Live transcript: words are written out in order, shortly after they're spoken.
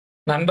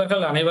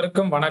நண்பர்கள்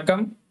அனைவருக்கும்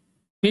வணக்கம்.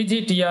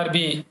 PGTRB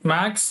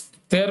மேக்ஸ்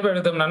தேர்வு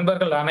எழுதும்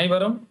நண்பர்கள்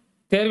அனைவரும்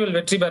தேர்வில்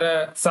வெற்றி பெற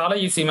சாலை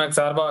ஈசி மேக்ஸ்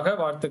சார்பாக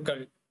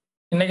வாழ்த்துக்கள்.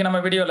 இன்னைக்கு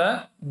நம்ம வீடியோல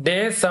டே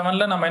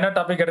 7ல நம்ம என்ன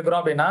டாபிக்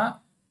எடுக்கிறோம் அப்படின்னா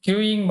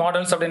கியூயிங்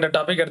மாடல்ஸ் அப்படின்ற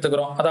டாபிக்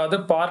எடுத்துக்கிறோம். அதாவது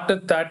பார்ட்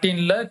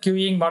 13ல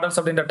கியூயிங் மாடல்ஸ்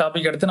அப்படின்ற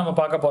டாபிக் எடுத்து நம்ம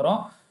பார்க்க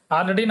போறோம்.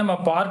 ஆல்ரெடி நம்ம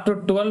பார்ட்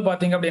 12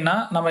 பாத்தீங்க அப்படின்னா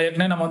நம்ம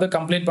ஏற்கனவே நம்ம வந்து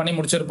கம்ப்ளீட் பண்ணி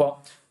முடிச்சிருப்போம்.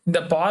 இந்த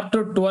பார்ட்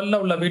 12ல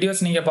உள்ள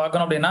வீடியோஸ் நீங்க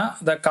பார்க்கணும் அப்படின்னா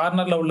இந்த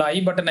கார்னர்ல உள்ள ஐ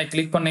பட்டனை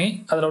கிளிக் பண்ணி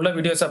அதில் உள்ள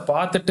வீடியோஸை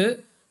பார்த்துட்டு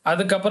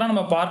அதுக்கப்புறம்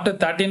நம்ம பார்ட்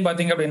 13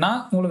 பாத்தீங்க அப்படின்னா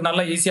உங்களுக்கு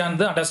நல்லா ஈஸியா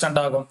இருந்து அண்டர்ஸ்டாண்ட்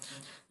ஆகும்.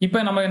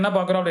 இப்போ நம்ம என்ன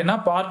பார்க்குறோம் அப்படின்னா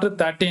பார்ட்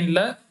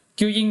 13ல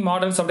கியூயிங்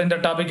மாடல்ஸ் அப்படின்ற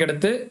டாபிக்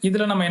எடுத்து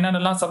இதுல நம்ம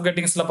என்னென்னலாம்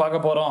சப்கெட்டிங்ஸ்ல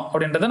பார்க்க போறோம்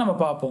அப்படின்றத நம்ம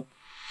பார்ப்போம்.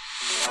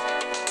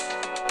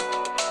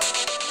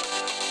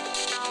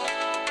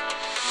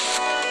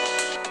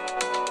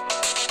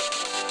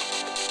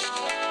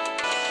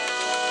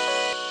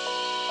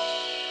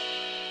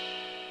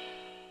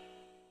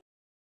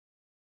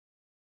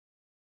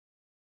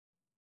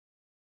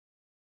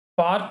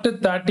 பார்ட்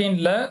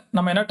 13ல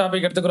நம்ம என்ன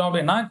டாபிக் எடுத்துக்கிறோம்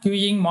அப்படின்னா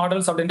கியூயிங்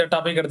மாடல்ஸ் அப்படின்ற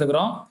டாபிக்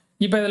எடுத்துக்கிறோம்.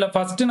 இப்போ இதுல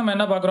ஃபர்ஸ்ட் நம்ம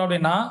என்ன பார்க்குறோம்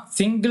அப்படின்னா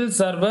single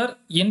server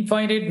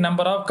infinite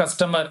number of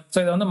customer. So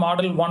இதை வந்து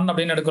மாடல் 1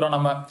 அப்படின்னு எடுக்கிறோம்.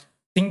 நம்ம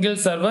single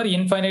server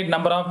infinite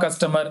number of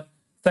customer.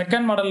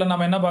 Second மாடல்ல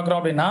நம்ம என்ன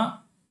பார்க்குறோம் அப்படின்னா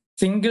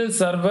single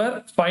server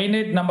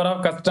finite number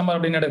of customer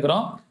அப்படின்னு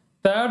எடுக்கிறோம்.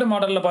 தேர்ட்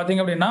மாடல்ல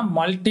பார்த்தீங்க அப்படின்னா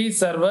multi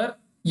server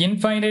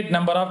infinite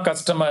number of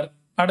customer.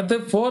 அடுத்து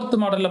ஃபோர்த்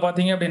மாடல்ல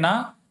பார்த்தீங்க அப்படின்னா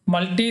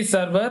multi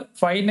server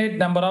finite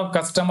number of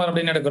customer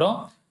அப்படின்னு எடுக்கிறோம்.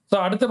 ஸோ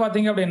அடுத்து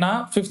பார்த்தீங்க அப்படின்னா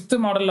ஃபிஃப்த்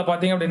மாடலில்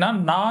பார்த்தீங்க அப்படின்னா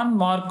நான்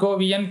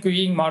மார்க்கோவியன்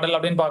கியூயிங் மாடல்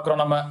அப்படின்னு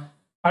பார்க்குறோம் நம்ம.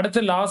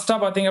 அடுத்து லாஸ்ட்டாக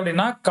பார்த்தீங்க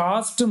அப்படின்னா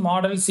காஸ்ட்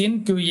மாடல்ஸ் இன்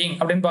கியூயிங்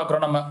அப்படின்னு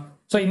பார்க்குறோம் நம்ம.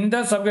 ஸோ இந்த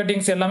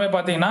சப்கெட்டிங்ஸ் எல்லாமே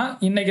பார்த்தீங்கன்னா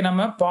இன்னைக்கு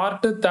நம்ம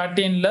பார்ட்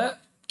 13ல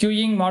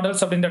கியூயிங்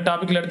மாடல்ஸ் அப்படின்ற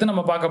டாபிக்ல எடுத்து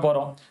நம்ம பார்க்க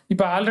போகிறோம்.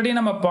 இப்போ ஆல்ரெடி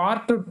நம்ம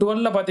பார்ட்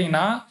 12ல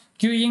பார்த்தீங்கன்னா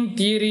கியூயிங்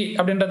தியரி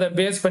அப்படின்றத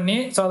பேஸ் பண்ணி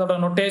ஸோ அதோட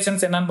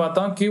நொட்டேஷன்ஸ் என்னன்னு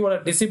பார்த்தோம், கியூவோட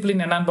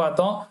டிசிப்ளின் என்னன்னு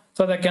பார்த்தோம்,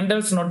 ஸோ அந்த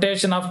கெண்டல்ஸ்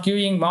நொட்டேஷன் ஆஃப்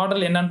கியூயிங்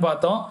மாடல் என்னன்னு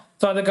பார்த்தோம்.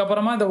 ஸோ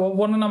அதுக்கப்புறமா இந்த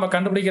ஒவ்வொன்றும் நம்ம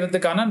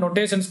கண்டுபிடிக்கிறதுக்கான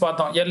நொட்டேஷன்ஸ்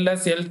பார்த்தோம்.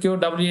 எல்எஸ், எல்கியூ,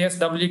 டபிள்யூஎஸ்,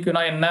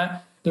 டபிள்யூக்யூனா என்ன,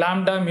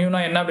 லாம்டா, மியூனா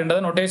என்ன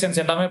அப்படின்றத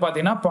நொட்டேஷன்ஸ் எல்லாமே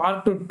பார்த்தீங்கன்னா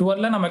பார்ட்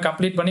 12ல நம்ம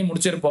கம்ப்ளீட் பண்ணி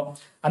முடிச்சிருப்போம்.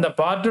 அந்த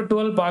பார்ட்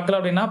 12 பார்க்கல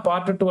அப்படின்னா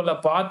பார்ட் 12ல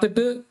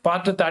பார்த்துட்டு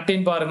பார்ட்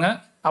 13 பாருங்க.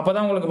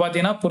 அப்போதான் உங்களுக்கு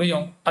பார்த்தீங்கன்னா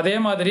புரியும். அதே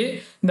மாதிரி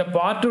இந்த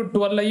பார்ட்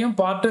 12லையும்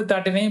பார்ட்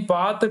 13ஐயும்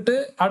பார்த்துட்டு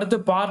அடுத்து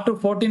பார்ட்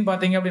 14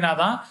 பார்த்தீங்க அப்படின்னா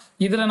தான்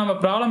இதில் நம்ம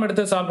ப்ராப்ளம்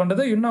எடுத்து சால்வ்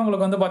பண்ணுறது இன்னும்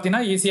உங்களுக்கு வந்து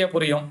பார்த்தீங்கன்னா ஈஸியாக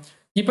புரியும்.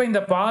 இப்போ இந்த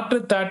பார்ட்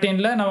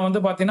 13ல நம்ம வந்து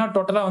பார்த்தீங்கன்னா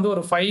டோட்டலாக வந்து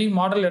ஒரு 5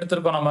 மாடல்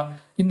எடுத்திருக்கோம். நம்ம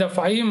இந்த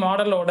 5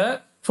 மாடலோட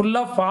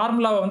ஃபுல்லாக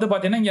ஃபார்முலாவை வந்து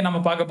பார்த்தீங்கன்னா இங்கே நம்ம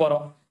பார்க்க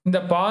போகிறோம். இந்த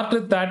பார்ட்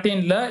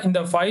 13ல இந்த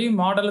 5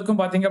 மாடலுக்கும்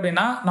பார்த்தீங்க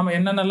அப்படின்னா நம்ம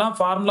என்னென்னலாம்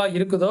ஃபார்முலா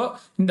இருக்குதோ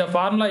இந்த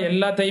ஃபார்முலா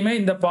எல்லாத்தையுமே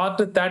இந்த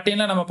பார்ட்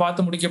 13ல நம்ம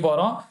பார்த்து முடிக்க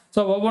போகிறோம்.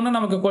 ஸோ ஒவ்வொன்றும்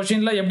நமக்கு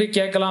கொஸ்டின்ல எப்படி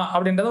கேட்கலாம்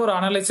அப்படின்றத ஒரு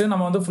அனலைசிஸ்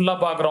நம்ம வந்து ஃபுல்லாக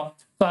பார்க்குறோம்.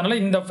 ஸோ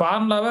அதனால இந்த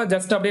ஃபார்முலாவை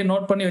ஜஸ்ட் அப்படியே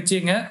நோட் பண்ணி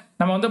வச்சுங்க.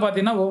 நம்ம வந்து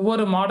பார்த்தீங்கன்னா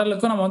ஒவ்வொரு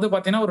மாடலுக்கும் நம்ம வந்து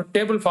பார்த்தீங்கன்னா ஒரு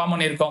டேபிள் ஃபார்ம்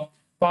பண்ணியிருக்கோம்.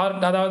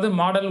 அதாவது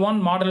மாடல் 1,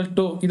 மாடல்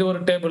 2 இது ஒரு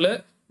டேபிள்,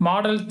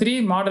 மாடல் 3,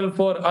 மாடல்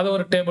 4 அது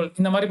ஒரு டேபிள்.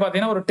 இந்த மாதிரி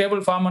பார்த்தீங்கன்னா ஒரு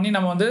டேபிள் ஃபார்ம் பண்ணி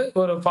நம்ம வந்து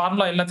ஒரு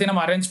ஃபார்முலா எல்லாத்தையும்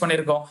நம்ம அரேஞ்ச்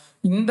பண்ணியிருக்கோம்.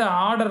 இந்த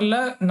ஆர்டர்ல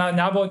நான்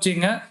ஞாபகம்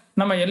வச்சுங்க.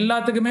 நம்ம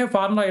எல்லாத்துக்குமே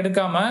ஃபார்முலா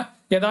எடுக்காம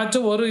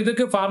ஏதாச்சும் ஒரு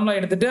இதுக்கு ஃபார்முலா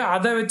எடுத்துட்டு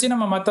அதை வச்சு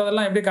நம்ம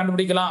மற்றதெல்லாம் எப்படி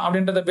கண்டுபிடிக்கலாம்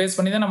அப்படின்றத பேஸ்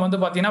பண்ணி தான் நம்ம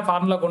வந்து பார்த்தீங்கன்னா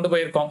ஃபார்முலா கொண்டு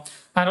போயிருக்கோம்.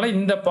 அதனால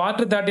இந்த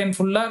பார்ட் 13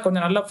 ஃபுல்லாக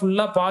கொஞ்சம் நல்லா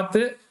ஃபுல்லாக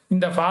பார்த்து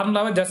இந்த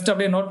ஃபார்முலாவை ஜஸ்ட்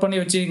அப்படியே நோட் பண்ணி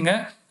வச்சுக்கோங்க.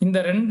 இந்த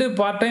 2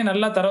 பார்ட்டையும்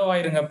நல்லா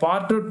தரவாயிருங்க.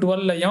 பார்ட்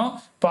 12லையும்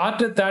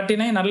பார்ட்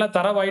 13ஐயும் நல்லா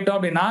தரவாயிட்டோம்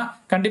அப்படின்னா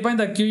கண்டிப்பாக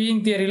இந்த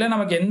கியூயிங் தியரியில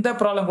நமக்கு எந்த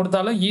ப்ராப்ளம்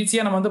கொடுத்தாலும்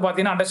ஈஸியாக நம்ம வந்து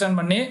பார்த்தீங்கன்னா அண்டர்ஸ்டாண்ட்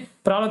பண்ணி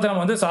ப்ராப்ளத்தை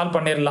நம்ம வந்து சால்வ்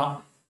பண்ணிடலாம்.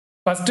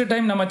 ஃபர்ஸ்ட்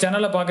டைம் நம்ம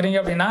சேனலை பார்க்குறீங்க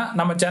அப்படின்னா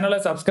நம்ம சேனலை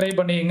சப்ஸ்கிரைப்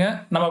பண்ணிக்கங்க.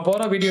 நம்ம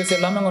போகிற வீடியோஸ்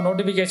எல்லாமே உங்கள்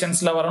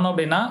நோட்டிஃபிகேஷன்ஸில் வரணும்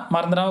அப்படின்னா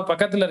மறந்துடாம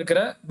பக்கத்தில்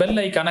இருக்கிற பெல்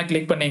ஐக்கானை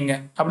கிளிக் பண்ணிங்க.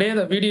 அப்படியே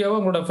இந்த வீடியோவை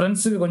உங்களோட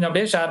ஃப்ரெண்ட்ஸுக்கு கொஞ்சம்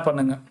அப்படியே ஷேர்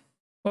பண்ணுங்க.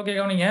 ஓகே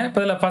கவனிங்க. இப்போ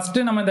இதில் ஃபர்ஸ்ட்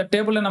நம்ம இந்த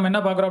டேபிளில் நம்ம என்ன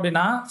பார்க்குறோம்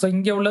அப்படின்னா ஸோ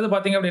இங்கே உள்ளது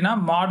பார்த்தீங்க அப்படின்னா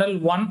மாடல்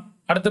 1,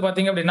 அடுத்து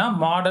பார்த்தீங்க அப்படின்னா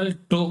மாடல்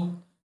 2.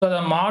 ஸோ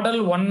அந்த மாடல்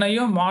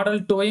 1ஐயும் மாடல்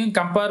 2ஐயும்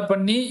கம்பேர்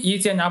பண்ணி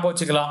ஈஸியாக ஞாபகம்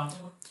வச்சுக்கலாம்.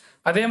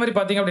 அதே மாதிரி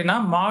பார்த்தீங்க அப்படின்னா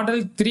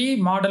மாடல் 3,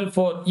 மாடல்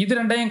 4 இது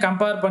ரெண்டையும்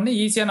கம்பேர் பண்ணி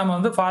ஈஸியாக நம்ம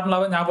வந்து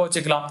ஃபார்முலாவை ஞாபகம்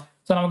வச்சுக்கலாம்.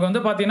 ஸோ நமக்கு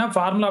வந்து பார்த்தீங்கன்னா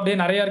ஃபார்முலா அப்படியே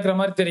நிறைய இருக்கிற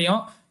மாதிரி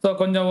தெரியும். ஸோ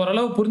கொஞ்சம்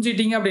ஓரளவு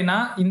புரிஞ்சிட்டீங்க அப்படின்னா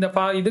இந்த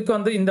இதுக்கு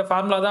வந்து இந்த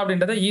ஃபார்முலா தான்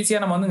அப்படின்றத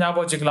ஈஸியாக நம்ம வந்து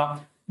ஞாபகம் வச்சுக்கலாம்.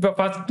 இப்போ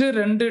ஃபர்ஸ்ட்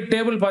 2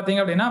 டேபிள் பார்த்தீங்க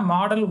அப்படின்னா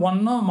மாடல்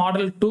 1ம்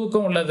மாடல்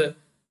 2க்கும் உள்ளது.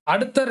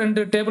 அடுத்த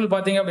 2 டேபிள்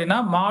பார்த்தீங்க அப்படின்னா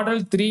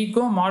மாடல்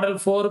 3க்கும் மாடல்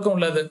 4க்கும்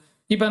உள்ளது.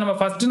 இப்போ நம்ம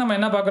ஃபர்ஸ்ட் நம்ம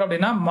என்ன பார்க்குறோம்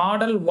அப்படின்னா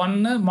மாடல்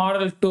 1,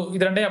 மாடல் 2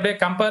 இது ரெண்டையும் அப்படியே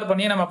கம்பேர்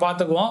பண்ணி நம்ம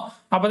பார்த்துக்குவோம்.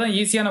 அப்போதான்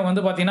ஈஸியாக நமக்கு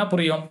வந்து பார்த்தீங்கன்னா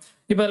புரியும்.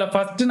 இப்போ இதில்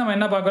ஃபர்ஸ்ட் நம்ம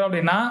என்ன பார்க்குறோம்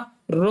அப்படின்னா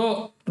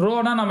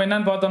ரோனா நம்ம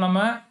என்னன்னு பார்த்தோம்,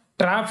 நம்ம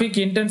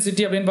டிராஃபிக்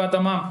இன்டென்சிட்டி அப்படின்னு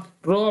பார்த்தோமா.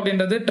 ரோ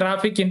அப்படின்றது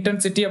டிராஃபிக்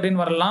இன்டென்சிட்டி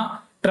அப்படின்னு வரலாம்.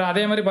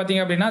 அதே மாதிரி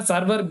பார்த்தீங்க அப்படின்னா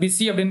சர்வர்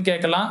பிஸி அப்படின்னு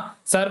கேட்கலாம்,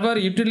 சர்வர்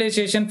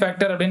யூட்டிலைசேஷன்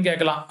ஃபேக்டர் அப்படின்னு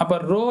கேட்கலாம். அப்போ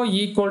ரோ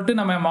ஈக்குவல் டு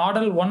நம்ம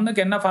மாடல்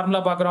 1க்கு என்ன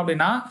ஃபார்முலா பார்க்குறோம்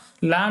அப்படின்னா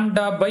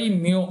லாம்டா பை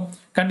மியூ.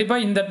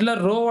 கண்டிப்பாக இந்த இடத்துல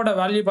ரோவோட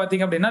வேல்யூ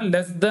பார்த்தீங்க அப்படின்னா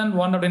லெஸ் தென்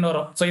 1 அப்படின்னு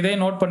வரும். ஸோ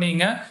இதையும் நோட்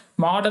பண்ணிங்க.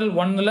 மாடல்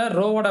 1ல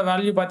ரோவோட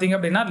வேல்யூ பார்த்தீங்க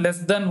அப்படின்னா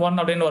லெஸ் தென்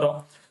 1 அப்படின்னு வரும்.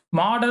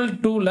 மாடல்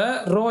 2ல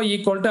ரோ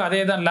ஈக்குவல் டு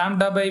அதே தான்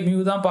லாம்டா பை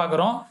மியூ தான்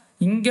பார்க்குறோம்.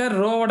 இங்க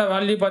ரோவோட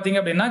வேல்யூ பாத்தீங்க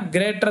அப்படின்னா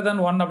கிரேட்டர் than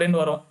 1 அப்படின்னு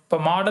வரும். இப்போ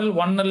model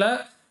 1ல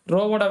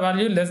ரோவோட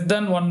value less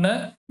than 1,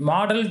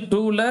 model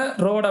 2ல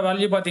ரோவோட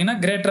value பாத்தீங்கன்னா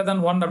கிரேட்டர்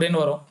than 1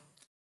 அப்படின்னு வரும்.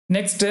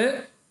 நெக்ஸ்ட்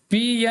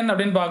PN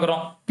அப்படின்னு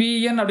பார்க்குறோம்.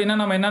 PN அப்படின்னா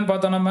நம்ம என்னன்னு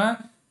பார்த்தோம், நம்ம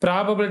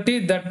probability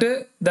that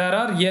there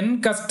are n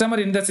customer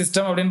in the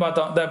system அப்படின்னு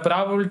பார்த்தோம். The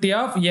probability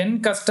of n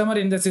customer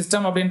in the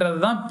system அப்படின்றது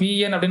தான்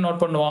PN அப்படின்னு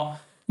நோட் பண்ணுவோம்.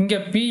 இங்க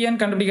PN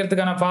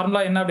கண்டுபிடிக்கிறதுக்கான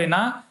ஃபார்முலா என்ன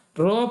அப்படின்னா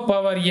row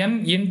power n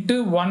into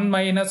 1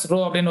 minus row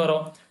அப்படின்னு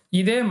வரும்.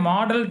 இதே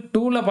மாடல்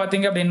 2ல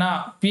பார்த்தீங்க அப்படின்னா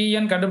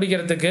PN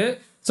கண்டுபிடிக்கிறதுக்கு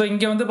ஸோ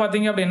இங்கே வந்து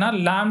பார்த்தீங்க அப்படின்னா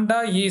lambda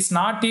is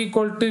not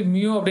equal to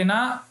mu அப்படின்னா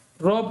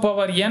row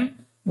power n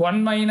 1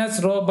 minus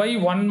row by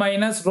 1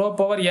 minus row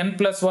power n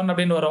plus 1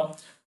 அப்படின்னு வரும்.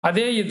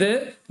 அதே இது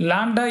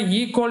லாம்டா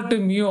ஈக்குவல் டு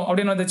மியூ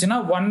அப்படின்னு வந்துச்சுன்னா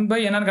 1 பை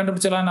என்னன்னு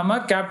கண்டுபிடிச்சிடலாம், நம்ம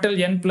கேபிட்டல்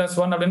n பிளஸ்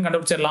 1 அப்படின்னு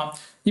கண்டுபிடிச்சிடலாம்.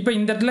 இப்போ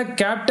இந்த இடத்துல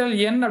கேபிட்டல்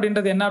n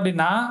அப்படின்றது என்ன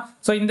அப்படின்னா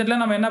ஸோ இந்த இடத்துல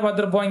நம்ம என்ன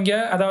பார்த்துருப்போம் இங்கே,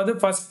 அதாவது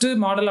ஃபர்ஸ்ட்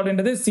மாடல்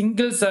அப்படின்றது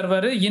single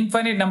server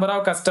infinite number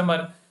of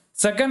customer,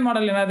 second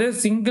model என்னது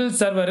single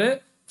server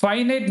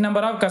finite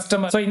number of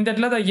customer. So இந்த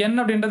இடத்துல n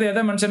அப்படின்றது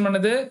எதை மென்ஷன்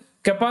பண்ணுது,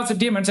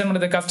 கெப்பாசிட்டியை மென்ஷன்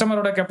பண்ணுது,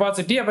 கஸ்டமரோட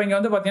கெப்பாசிட்டி. அப்போ இங்கே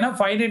வந்து பார்த்தீங்கன்னா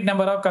ஃபைனைட்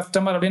நம்பர் ஆஃப்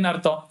கஸ்டமர் அப்படின்னு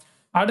அர்த்தம்.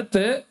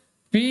 அடுத்து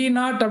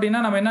P0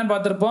 அப்படின்னா நம்ம என்னன்னு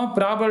பார்த்துருப்போம்,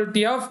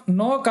 probability of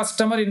no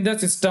customer in the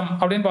system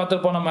அப்படின்னு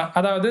பார்த்துருப்போம் நம்ம,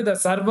 அதாவது த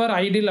சர்வர்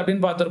ஐடில்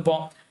அப்படின்னு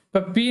பார்த்துருப்போம்.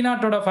 இப்போ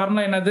P0ஓட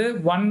ஃபார்முலா என்னது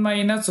 1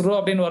 மைனஸ் ரோ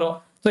அப்படின்னு வரும்.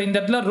 ஸோ இந்த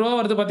இடத்துல ரோ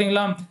வருது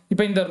பார்த்தீங்களா,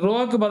 இப்போ இந்த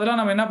ரோக்கு பதிலாக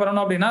நம்ம என்ன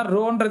பண்ணணும் அப்படின்னா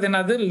ரோன்றது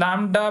என்னது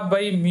லாம்டா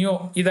பை மியூ,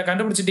 இதை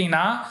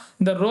கண்டுபிடிச்சிட்டிங்கன்னா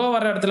இந்த ரோ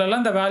வர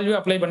இடத்துலலாம் இந்த வேல்யூ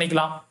அப்ளை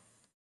பண்ணிக்கலாம்.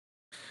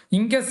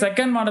 இங்கே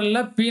செகண்ட்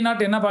மாடலில்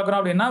P0 என்ன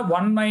பார்க்குறோம் அப்படின்னா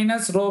 1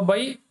 minus row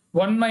by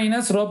 1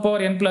 minus row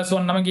power n plus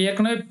 1. நமக்கு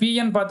ஏற்கனவே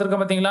PN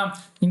பார்த்துருக்கோம் பார்த்தீங்களா,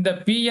 இந்த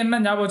PN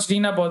ஞாபகம்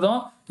வச்சுட்டீங்கன்னா போதும்,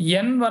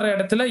 n வர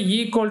இடத்துல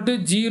ஈக்குவல் டு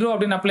 0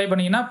 அப்படின்னு அப்ளை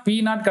பண்ணீங்கன்னா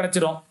P0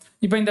 கிடைச்சிரும்.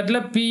 இப்போ இந்த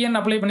இடத்துல PN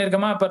அப்ளை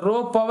பண்ணியிருக்கோமா, இப்போ ரோ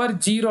பவர்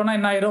 0னா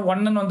என்ன ஆயிரும்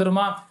 1ன்னு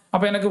வந்துருமா,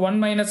 அப்போ எனக்கு 1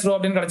 மைனஸ் ரோ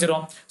அப்படின்னு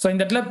கிடைச்சிரும். ஸோ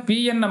இந்த இடத்துல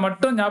PN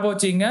மட்டும் ஞாபகம்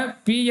வச்சுங்க,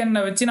 PN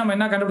வச்சு நம்ம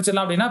என்ன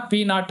கண்டுபிடிச்சிடலாம் அப்படின்னா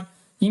P0.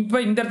 இப்போ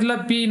இந்த இடத்துல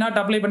P0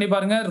 அப்ளை பண்ணி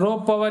பாருங்க, ரோ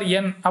பவர்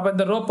n, அப்போ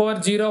இந்த ரோ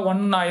பவர் 0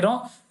 1 ஆயிரும்,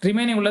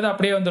 ரிமைனிங் உள்ளது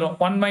அப்படியே வந்துடும்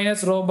 1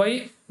 minus row by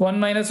 1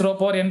 minus row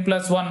power n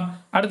plus 1.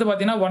 அடுத்து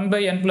பார்த்தீங்கன்னா 1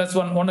 பை n பிளஸ்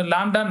 1, ஒன்று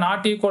lambda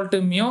naught equal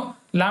to mu,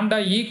 lambda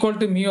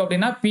equal to mu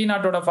அப்படின்னா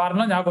P0ஓட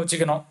ஃபார்முலா ஞாபகம்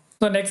வச்சுக்கணும்.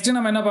 ஸோ நெக்ஸ்ட்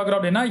நம்ம என்ன பார்க்குறோம்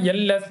அப்படின்னா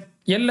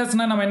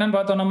எல்எஸ்னா நம்ம என்னன்னு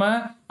பார்த்தோம், நம்ம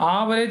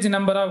ஆவரேஜ்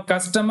நம்பர் ஆஃப்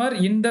கஸ்டமர்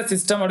இந்த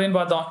சிஸ்டம் அப்படின்னு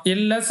பார்த்தோம்.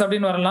 எல்எஸ்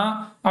அப்படின்னு வரலாம்,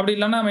 அப்படி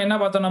இல்லைன்னா நம்ம என்ன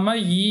பார்த்தோம், நம்ம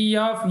இ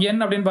ஆஃப் என்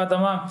அப்படின்னு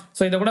பார்த்தோமா.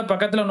 ஸோ இதை கூட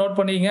பக்கத்தில் நோட்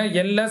பண்ணிங்க,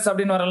 எல்எஸ்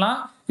அப்படின்னு வரலாம்,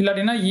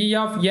 இல்லாட்டினா இ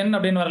ஆஃப் என்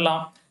அப்படின்னு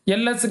வரலாம்.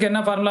 எல்எஸ்க்கு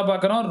என்ன ஃபார்முலா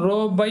பார்க்குறோம், ரோ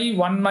பை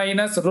 1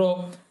 மைனஸ் ரோ.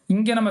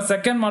 இங்கே நம்ம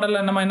செகண்ட்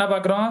மாடலில் நம்ம என்ன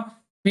பார்க்குறோம்,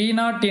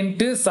 P0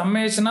 இன்ட்டு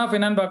சம்மேஷன் ஆஃப்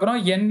என்னன்னு பார்க்குறோம்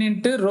n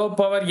into row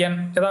power n,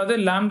 அதாவது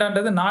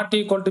லாம்டான்றது நாட்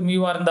ஈக்குவல் டு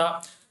மியூவாக இருந்தா,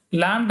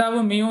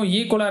 லாம்டாவும் மியூ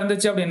ஈக்குவலாக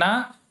இருந்துச்சு அப்படின்னா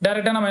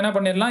டைரெக்டாக நம்ம என்ன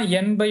பண்ணிடலாம்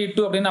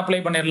n/2 அப்படின்னு அப்ளை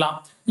பண்ணிடலாம்.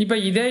 இப்போ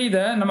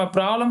இதை நம்ம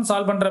ப்ராப்ளம்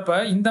சால்வ் பண்ணுறப்ப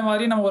இந்த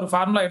மாதிரி நம்ம ஒரு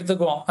ஃபார்முலா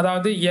எடுத்துக்குவோம்,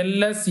 அதாவது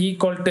எல்எஸ்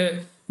ஈக்குவல் டு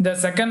இந்த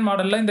செகண்ட்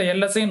மாடலில் இந்த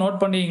எல்எஸ்ஐயும்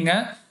நோட் பண்ணிக்கங்க.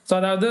 ஸோ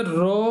அதாவது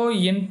ரோ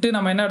இன்ட்டு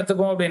நம்ம என்ன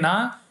எடுத்துக்குவோம் அப்படின்னா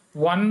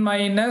 1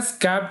 minus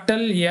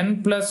capital n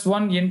plus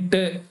 1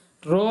 into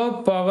row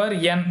power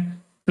n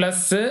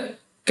plus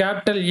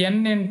capital n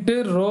into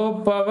row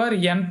power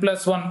n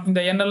plus 1,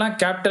 இந்த n எல்லாம்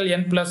கேபிட்டல்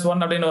n பிளஸ்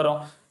 1 அப்படின்னு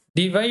வரும்.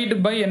 டிவைட்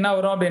பை என்ன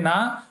வரும் அப்படின்னா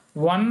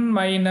 1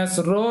 minus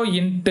rho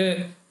into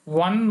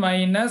 1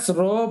 minus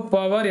row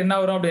power என்ன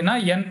வரும் அப்படின்னா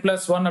n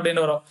பிளஸ் 1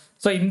 அப்படின்னு வரும்.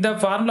 ஸோ இந்த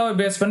ஃபார்முலாவை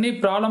பேஸ் பண்ணி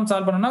ப்ராப்ளம்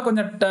சால்வ் பண்ணோம்னா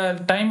கொஞ்சம்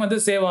டைம் வந்து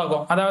சேவ்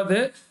ஆகும். அதாவது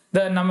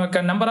நமக்கு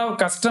நம்பர் ஆஃப்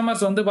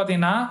கஸ்டமர்ஸ் வந்து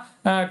பார்த்தீங்கன்னா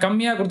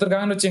கம்மியாக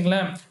கொடுத்துருக்காங்கன்னு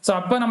வச்சுங்களேன். ஸோ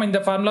அப்போ நம்ம இந்த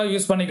ஃபார்முலா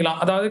யூஸ் பண்ணிக்கலாம்.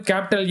 அதாவது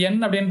கேபிட்டல் n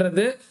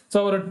அப்படின்றது ஸோ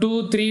ஒரு 2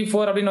 3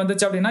 4 அப்படின்னு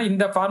வந்துச்சு அப்படின்னா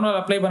இந்த ஃபார்முலா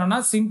அப்ளை பண்ணோம்னா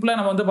சிம்பிளாக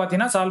நம்ம வந்து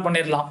பார்த்தீங்கன்னா சால்வ்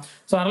பண்ணிடலாம்.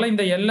 ஸோ அதனால்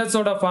இந்த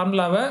எல்எஸோட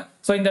ஃபார்முலாவை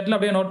ஸோ இந்த இடத்துல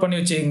அப்படியே நோட் பண்ணி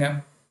வச்சுக்கோங்க.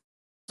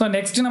 ஸோ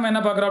நெக்ஸ்ட் நம்ம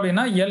என்ன பார்க்குறோம்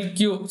அப்படின்னா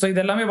LQ. ஸோ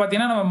இது எல்லாமே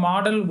பார்த்தீங்கன்னா நம்ம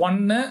மாடல்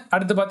 1,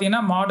 அடுத்து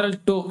பார்த்தீங்கன்னா மாடல்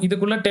 2,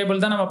 இதுக்குள்ள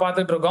டேபிள் தான் நம்ம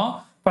பார்த்துட்டு இருக்கோம்.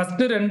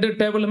 ஃபர்ஸ்ட் 2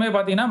 டேபிளுமே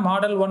பார்த்தீங்கன்னா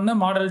மாடல் 1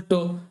 மாடல்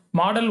 2.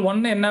 மாடல்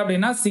 1 என்ன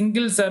அப்படின்னா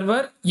single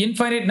server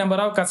infinite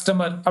number of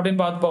customer அப்படின்னு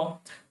பார்ப்போம்.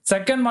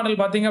 செகண்ட் மாடல்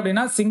பார்த்தீங்க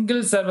அப்படின்னா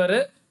single server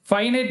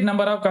finite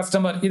number of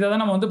customer, இதை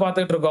தான் நம்ம வந்து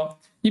பார்த்துட்டு இருக்கோம்.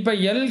 இப்போ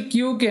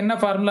LQக்கு என்ன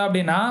ஃபார்முலா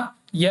அப்படின்னா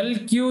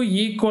LQ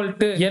equal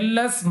to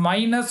LS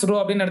minus row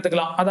அப்படின்னு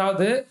எடுத்துக்கலாம்.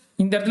 அதாவது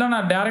இந்த இடத்துல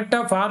நான் டைரக்டா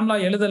ஃபார்முலா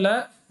எழுதல,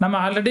 நம்ம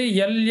ஆல்ரெடி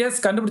LS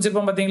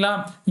கண்டுபிடிச்சிருப்போம் பார்த்தீங்களா,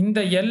 இந்த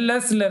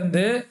LSல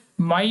இருந்து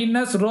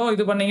மைனஸ் ரோ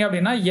இது பண்ணீங்க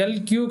அப்படின்னா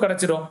LQ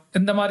கிடைச்சிடும்.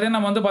 இந்த மாதிரி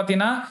நம்ம வந்து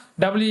பார்த்தீங்கன்னா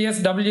WS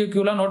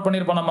WQலாம் நோட்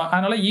பண்ணியிருப்போம் நம்ம,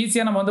 அதனால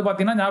ஈஸியாக நம்ம வந்து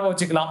பார்த்தீங்கன்னா ஞாபகம்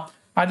வச்சுக்கலாம்.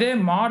 அதே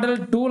மாடல்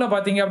 2ல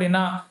பார்த்தீங்க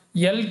அப்படின்னா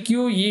LQ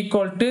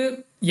equal to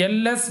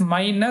LS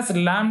minus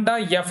lambda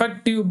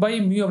effective by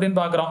mu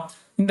அப்படின்னு பார்க்குறோம்.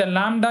 இந்த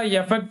லாம்டா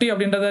எஃபெக்டிவ்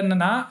அப்படின்றது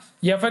என்னன்னா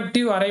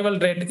எஃபெக்டிவ்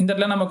அரைவல் ரேட், இந்த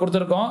இடத்துல நம்ம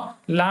கொடுத்துருக்கோம்.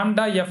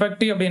 லாம்டா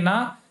எஃபெக்டிவ் அப்படின்னா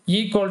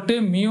equal to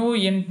mu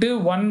into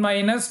 1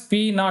 minus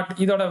P0,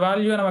 இதோட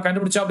வேல்யூ நம்ம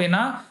கண்டுபிடிச்சோம்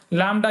அப்படின்னா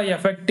லாம்டா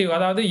எஃபெக்டிவ்,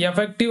 அதாவது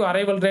எஃபெக்டிவ்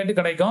அரைவல் ரேட்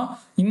கிடைக்கும்.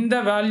 இந்த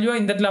வேல்யூ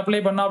இந்த இடத்துல அப்ளை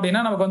பண்ணோம்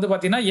அப்படின்னா நமக்கு வந்து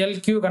பார்த்தீங்கன்னா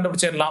LQ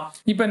கண்டுபிடிச்சிடலாம்.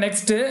 இப்போ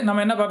நெக்ஸ்ட்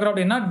நம்ம என்ன பார்க்குறோம்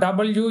அப்படின்னா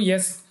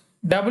WS.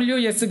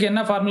 WSக்கு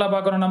என்ன ஃபார்முலா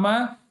பார்க்குறோம், நம்ம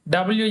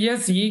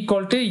WS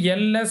equal to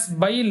LS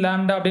by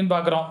lambda அப்படின்னு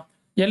பார்க்குறோம்.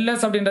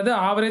 LS அப்படின்றது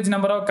ஆவரேஜ்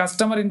நம்பர் ஆஃப்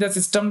கஸ்டமர் இந்த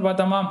சிஸ்டம்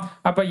பார்த்தோமா,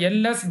 அப்போ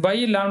LS by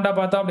lambda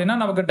பார்த்தோம் அப்படின்னா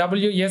நமக்கு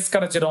WS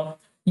கிடைச்சிடும்.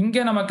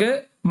 இங்கே நமக்கு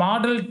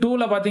மாடல்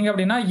 2ல பார்த்தீங்க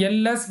அப்படின்னா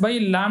LS by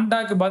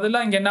lambdaக்கு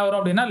பதிலாக இங்கே என்ன வரும்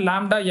அப்படின்னா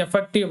lambda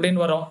effective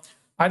அப்படின்னு வரும்.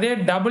 அதே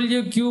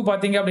WQ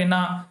பார்த்தீங்க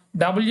அப்படின்னா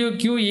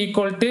WQ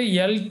equal to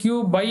LQ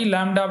by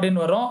lambda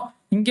அப்படின்னு வரும்.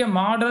 இங்கே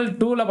மாடல்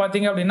 2ல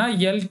பார்த்தீங்க அப்படின்னா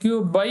LQ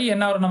by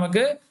என்ன வரும்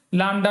நமக்கு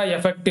lambda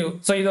effective.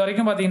 ஸோ இது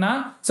வரைக்கும் பார்த்தீங்கன்னா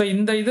ஸோ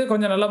இந்த இது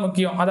கொஞ்சம் நல்லா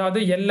முக்கியம். அதாவது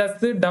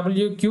LS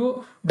WQ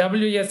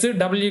WS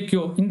WQ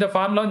இந்த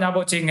ஃபார்முலா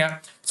ஞாபகம் வச்சுங்க.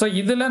 ஸோ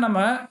இதில் நம்ம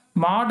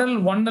மாடல்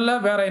 1ல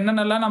வேற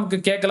என்னென்னலாம் நமக்கு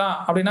கேட்கலாம்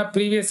அப்படின்னா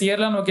ப்ரீவியஸ்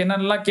இயர்ல நமக்கு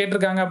என்னென்னலாம்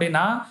கேட்டிருக்காங்க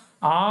அப்படின்னா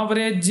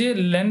ஆவரேஜ்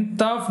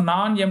லென்த் ஆஃப்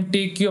நான்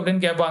MTQ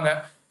அப்படின்னு கேட்பாங்க.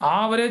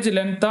 ஆவரேஜ்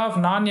லென்த் ஆஃப்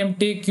நான்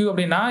MTQ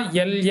அப்படின்னா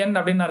LN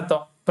அப்படின்னு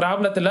அர்த்தம்.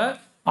 ப்ராப்ளத்தில்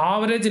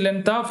ஆவரேஜ்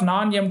லென்த் ஆஃப்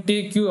நான்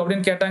MTQ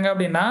அப்படின்னு கேட்டாங்க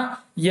அப்படின்னா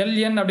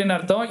LN அப்படின்னு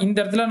அர்த்தம். இந்த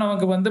இடத்துல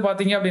நமக்கு வந்து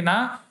பார்த்தீங்க அப்படின்னா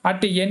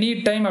அட் எனி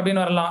டைம்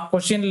அப்படின்னு வரலாம்.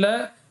 கொஸ்டின்ல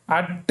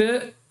அட்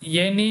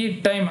எனி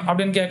டைம்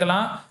அப்படின்னு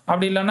கேட்கலாம்,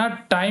 அப்படி இல்லைன்னா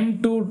டைம்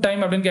டு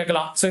டைம் அப்படின்னு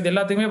கேட்கலாம். ஸோ இது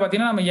எல்லாத்துக்குமே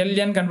பார்த்தீங்கன்னா நம்ம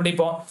LN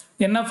கண்டுபிடிப்போம்.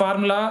 என்ன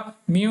formula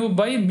mu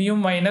by mu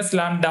minus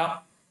lambda.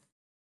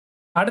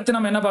 அடுத்து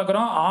நம்ம என்ன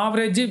பார்க்குறோம்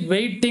ஆவரேஜ்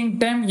வெயிட்டிங்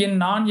டைம் இன்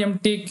நான்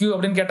MTQ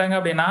அப்படின்னு கேட்டாங்க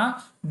அப்படின்னா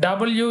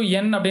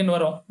WN அப்படின்னு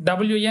வரும்.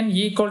 WN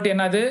ஈக்குவல் டு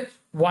என்னது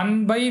 1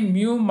 by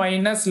mu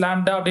minus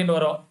lambda அப்படின்னு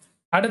வரும்.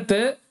 அடுத்து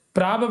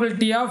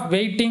probability of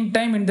waiting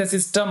time in the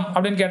system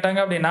அப்படின்னு கேட்டாங்க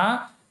அப்படின்னா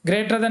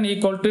greater than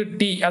equal to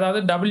t, அதாவது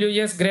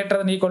WS greater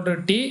than equal to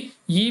t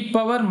e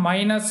power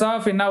minus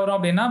of என்ன வரும்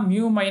அப்படின்னா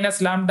mu minus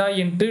lambda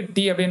into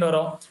t அப்படின்னு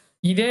வரும்.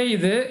 இதே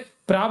இது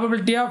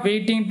probability of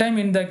waiting time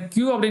in the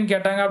Q அப்படின்னு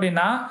கேட்டாங்க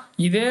அப்படின்னா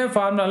இதே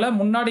ஃபார்முலால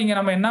முன்னாடி இங்க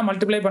நம்ம என்ன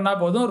மல்டிப்ளை பண்ணா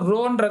போதும்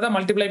ரோன்றதை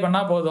மல்டிப்ளை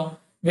பண்ணா போதும்.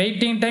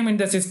 வெயிட்டிங் டைம்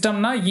இந்த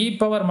சிஸ்டம்னா இ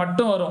பவர்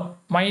மட்டும் வரும்,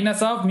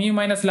 minus of mu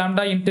minus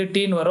lambda into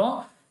டீன்னு வரும்.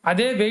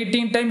 அதே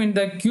வெயிட்டிங் டைம்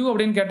இந்த கியூ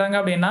அப்படின்னு கேட்டாங்க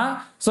அப்படின்னா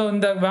ஸோ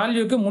இந்த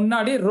வேல்யூக்கு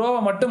முன்னாடி ரோவை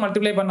மட்டும்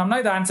மல்டிப்ளை பண்ணோம்னா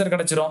இது ஆன்சர்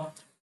கிடைச்சிரும்.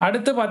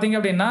 அடுத்து பார்த்தீங்க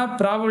அப்படின்னா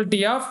probability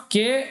of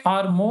K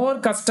R more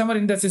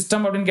customer இந்த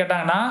சிஸ்டம் அப்படின்னு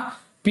கேட்டாங்கன்னா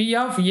P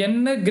of n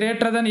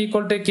greater than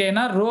equal to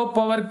கேனா row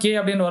power K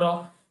அப்படின்னு வரும்.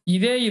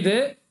 இதே இது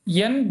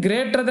என்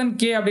கிரேட்டர் தன்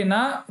கே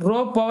அப்படின்னா ரோ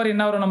பவர்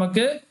என்ன வரும்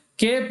நமக்கு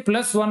கே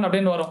பிளஸ் 1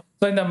 அப்படின்னு வரும்.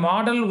 ஸோ இந்த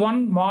மாடல்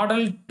 1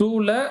 மாடல்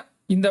 2ல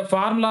இந்த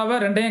ஃபார்முலாவை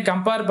ரெண்டையும்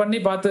கம்பேர் பண்ணி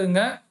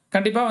பார்த்துங்க.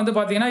 கண்டிப்பாக வந்து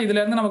பார்த்தீங்கன்னா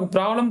இதுலேருந்து நமக்கு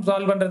ப்ராப்ளம்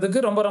சால்வ் பண்ணுறதுக்கு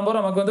ரொம்ப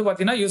நமக்கு வந்து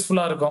பார்த்தீங்கன்னா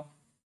யூஸ்ஃபுல்லாக இருக்கும்.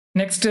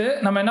 நெக்ஸ்ட்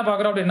நம்ம என்ன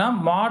பார்க்குறோம் அப்படின்னா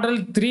மாடல்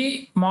 3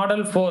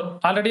 மாடல் 4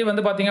 ஆல்ரெடி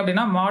வந்து பார்த்தீங்க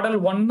அப்படின்னா மாடல்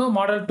 1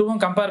 மாடல் 2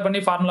 கம்பேர்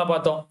பண்ணி ஃபார்முலா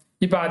பார்த்தோம்.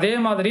 இப்போ அதே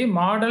மாதிரி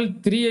மாடல்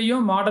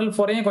 3ஐயும் மாடல்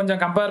 4ஐயும்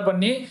கொஞ்சம் கம்பேர்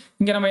பண்ணி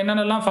இங்கே நம்ம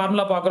என்னென்னலாம்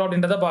ஃபார்முலா பார்க்குறோம்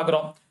அப்படின்றத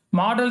பார்க்குறோம்.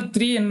 மாடல்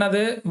 3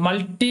 என்னது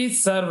multi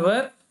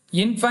server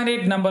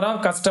infinite number of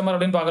customer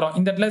அப்படின்னு பார்க்குறோம்.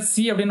 இந்த இடத்துல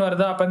சி அப்படின்னு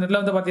வருதா, அப்போ இந்த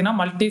இடத்துல வந்து பார்த்தீங்கன்னா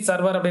மல்டி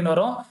சர்வர் அப்படின்னு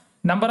வரும்.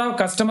 நம்பர் ஆஃப்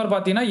கஸ்டமர்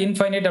பார்த்தீங்கன்னா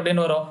இன்ஃபைனைட்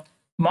அப்படின்னு வரும்.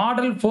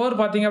 மாடல் 4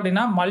 பார்த்தீங்க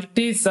அப்படின்னா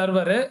multi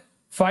server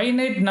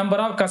finite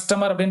number of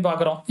customer அப்படின்னு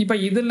பார்க்குறோம். இப்போ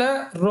இதில்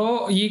ரோ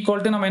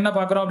ஈக்குவல் டு நம்ம என்ன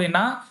பார்க்குறோம்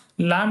அப்படின்னா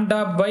லாம்டா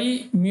பை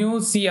மியூ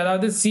சி,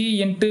 அதாவது சி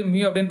இன்ட்டு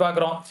மியூ அப்படின்னு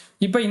பார்க்குறோம்.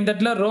 இப்போ இந்த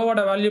இடத்துல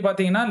ரோவோட வேல்யூ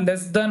பார்த்தீங்கன்னா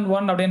லெஸ் தென்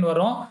 1 அப்படின்னு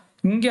வரும்.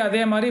 இங்கே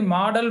அதே மாதிரி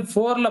மாடல்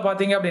 4ல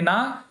பார்த்தீங்க அப்படின்னா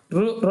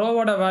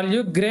ரோவோட வேல்யூ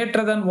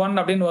கிரேட்டர் தென் 1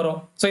 அப்படின்னு வரும்.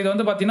 ஸோ இது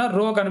வந்து பார்த்தீங்கன்னா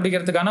ரோ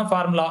கண்டுபிடிக்கிறதுக்கான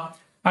ஃபார்முலா.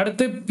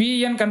 அடுத்து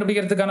பிஎன்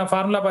கண்டுபிடிக்கிறதுக்கான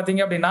ஃபார்முலா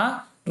பார்த்தீங்க அப்படின்னா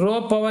row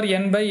power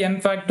n by n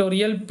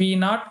factorial B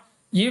not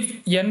if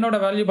என்னோட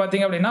வேல்யூ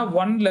பார்த்தீங்க அப்படின்னா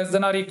 1 less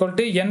than R equal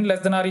to n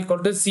less than R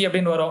equal to C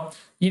அப்படின்னு வரும்.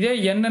 இதே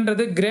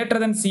என்னன்றது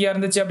கிரேட்டர் தென் சியா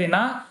இருந்துச்சு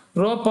அப்படின்னா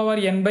row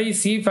power n by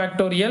C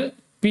factorial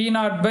B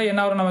not by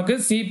என்ன வரும் நமக்கு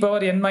C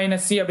power n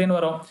minus C அப்படின்னு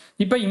வரும்.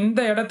 இப்போ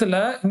இந்த இடத்துல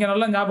இங்கே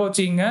நல்லா ஞாபகம்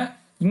வச்சுக்கிங்க,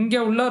 இங்கே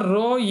உள்ள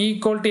ரோ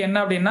ஈக்குவல் டு என்ன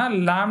அப்படின்னா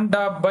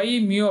லாம்டா பை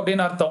மியூ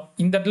அப்படின்னு அர்த்தம்.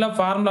 இந்த இடத்துல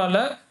ஃபார்முலால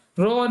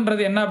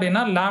ரோன்றது என்ன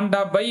அப்படின்னா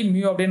லாம்டா பை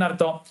மியூ அப்படின்னு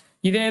அர்த்தம்.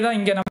 இதே தான்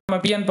இங்கே நம்ம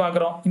பிஎன்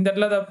பார்க்குறோம். இந்த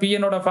இடத்துல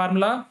பிஎனோட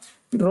formula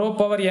row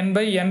power n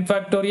by n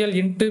factorial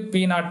into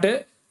B நாட்டு.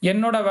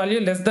 என்னோட value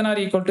less than R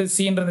equal to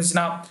C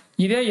இருந்துச்சுன்னா,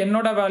 இதே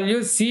என்னோட value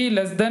C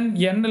less than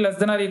n less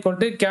than R equal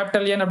to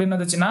capital N அப்படின்னு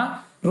வந்துச்சுன்னா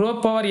row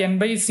power n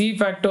by C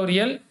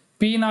factorial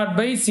B not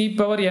by C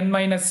power n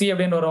minus C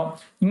அப்படின்னு வரும்.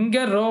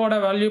 இங்கே ரோவோட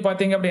value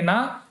பார்த்தீங்க அப்படின்னா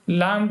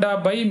லாம்டா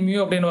பை மியூ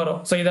அப்படின்னு வரும்.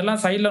 ஸோ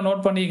இதெல்லாம் சைடில்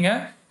நோட் பண்ணிக்கங்க.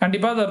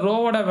 கண்டிப்பாக அந்த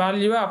ரோவோட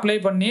வேல்யூவை அப்ளை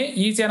பண்ணி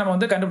ஈஸியாக நம்ம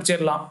வந்து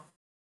கண்டுபிடிச்சிடலாம்.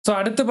 ஸோ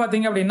அடுத்து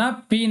பார்த்தீங்க அப்படின்னா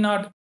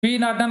பி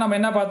நாட்னா நம்ம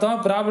என்ன பார்த்தோம்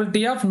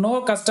ப்ராபபிலிட்டி ஆஃப் நோ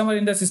கஸ்டமர்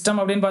இந்த சிஸ்டம்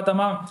அப்படின்னு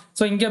பார்த்தோமா.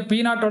 ஸோ இங்கே பி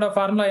நாட்டோட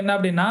ஃபார்முலா என்ன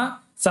அப்படின்னா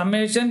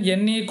summation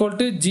n equal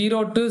to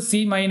 0 to C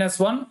minus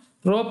 1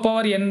 row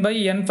power n by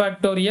n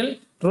factorial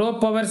row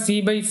power C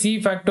by C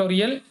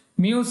factorial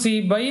mu C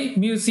by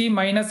mu C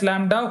minus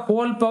lambda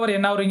whole power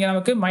என்ன வருங்க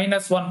நமக்கு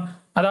 -1,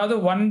 அதாவது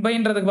 1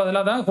 பைன்றதுக்கு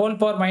பதிலாக தான் ஹோல்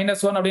பவர்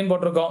 -1 அப்படின்னு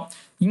போட்டிருக்கோம்.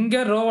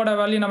 இங்கே ரோவோட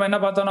வேல்யூ நம்ம என்ன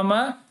பார்த்தோம் நம்ம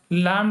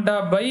லாம்டா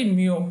பை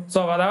மியூ.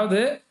 ஸோ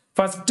அதாவது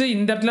ஃபர்ஸ்ட்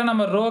இந்த இடத்துல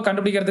நம்ம ரோ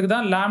கண்டுபிடிக்கிறதுக்கு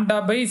தான் லாம்டா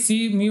பை சி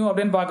மியூ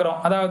அப்படின்னு பார்க்குறோம்.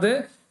 அதாவது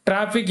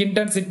traffic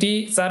intensity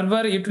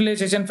server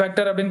utilisation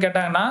factor அப்படின்னு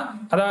கேட்டாங்கன்னா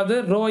அதாவது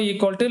row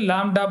equal to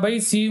lambda by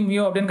C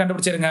mu அப்படின்னு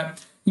கண்டுபிடிச்சிருங்க.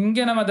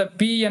 இங்கே நம்ம அந்த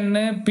பிஎன்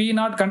பி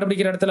நாட்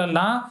கண்டுபிடிக்கிற இடத்துல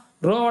எல்லாம்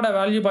ரோவோட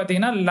வேல்யூ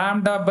பார்த்தீங்கன்னா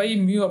லாம்டா பை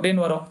மியூ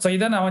அப்படின்னு வரும். ஸோ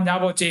இதை நம்ம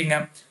ஞாபகம் வச்சுக்கோங்க.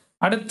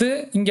 அடுத்து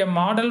இங்கே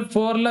மாடல்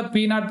 4ல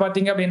P0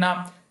 பார்த்தீங்க அப்படின்னா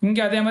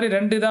இங்கே அதே மாதிரி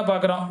 2 இதாக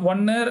பார்க்குறோம்.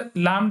 ஒன்று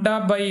lambda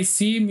by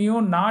C mu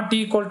not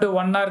equal to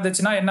 1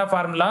 இருந்துச்சுன்னா என்ன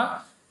formula,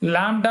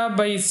 lambda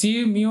by C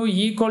mu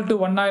equal to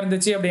 1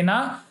 இருந்துச்சு அப்படின்னா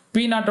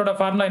P0ஓட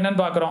ஃபார்முலா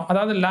என்னன்னு பார்க்குறோம்.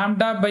 அதாவது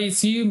லாம்டா பை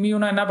சி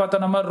மியூனா என்ன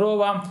பார்த்தோம் நம்ம,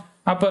 ரோவா.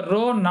 அப்போ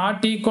ரோ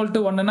நாட் ஈக்குவல் டு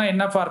 1னா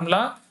என்ன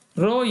ஃபார்முலா,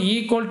 ரோ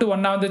ஈக்குவல் டு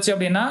 1 வந்துச்சு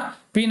அப்படின்னா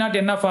P0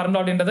 என்ன ஃபார்முலா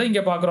அப்படின்றத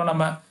இங்கே பார்க்குறோம்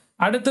நம்ம.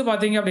 அடுத்து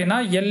பார்த்தீங்க அப்படின்னா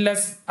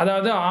எல்எஸ்,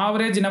 அதாவது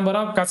average number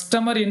of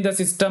customer in the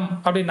system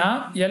அப்படின்னா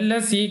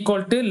LS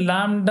equal to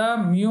lambda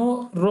mu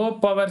row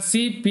power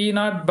C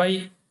P0 by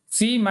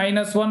C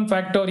minus 1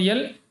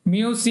 factorial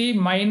mu C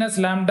minus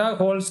lambda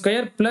whole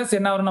square plus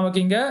என்ன வரும் நமக்கு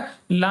இங்கே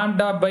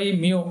லாம்டா பை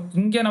மியூ.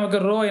 இங்கே நமக்கு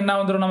row என்ன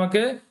வந்துடும்,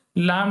 நமக்கு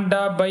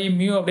லாம்டா பை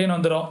மியூ அப்படின்னு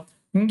வந்துடும்.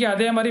 இங்கே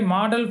அதே மாதிரி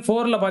மாடல்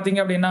 4ல பார்த்தீங்க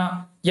அப்படின்னா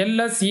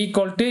LS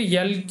equal to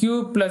LQ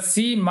plus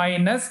C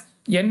minus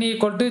n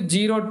equal to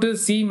 0 to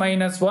C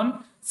minus 1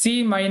 C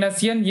minus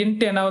n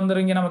into என்ன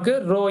வந்துருங்க நமக்கு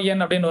ரோ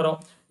என் அப்படின்னு வரும்.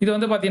 இது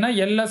வந்து பார்த்தீங்கன்னா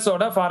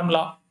எல்எஸோட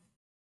ஃபார்முலா.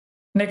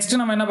 நெக்ஸ்ட்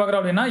நம்ம என்ன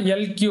பார்க்குறோம் அப்படின்னா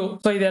எல்கியூ.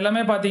 ஸோ இது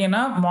எல்லாமே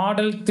பார்த்தீங்கன்னா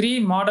மாடல் 3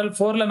 மாடல்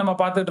 4ல நம்ம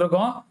பார்த்துட்டு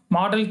இருக்கோம்.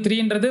 Model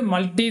 3ன்றது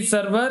multi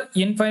server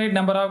infinite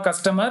number of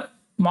customer,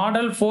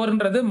 model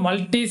 4ன்றது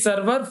multi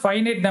server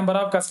finite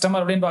number of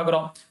customer அப்படின்னு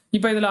பார்க்குறோம்.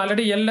 இப்போ இதில்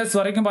ஆல்ரெடி எல்எஸ்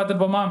வரைக்கும்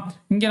பார்த்துருப்போமா.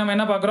 இங்கே நம்ம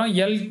என்ன பார்க்குறோம்,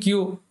 எல்கியூ.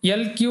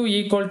 எல்கியூ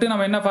ஈக்குவல் டு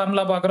நம்ம என்ன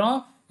ஃபார்முலா பார்க்குறோம்,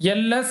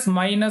 எல்எஸ்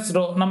மைனஸ்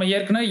ரோ. நம்ம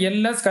ஏற்கனவே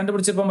எல்எஸ்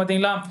கண்டுபிடிச்சிருப்போம்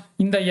பார்த்தீங்களா.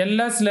 இந்த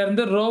எல்எஸ்ல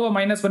இருந்து ரோவை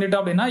மைனஸ்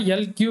பண்ணிட்டோம் அப்படின்னா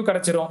எல்கியூ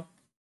கிடைச்சிரும்.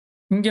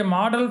 இங்கே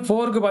மாடல்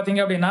 4க்கு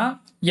பார்த்தீங்க அப்படின்னா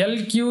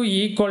LQ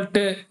equal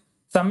to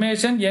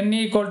summation n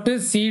equal to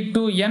C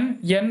to N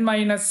N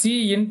minus C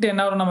into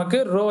என்ன வரும் நமக்கு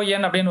ரோ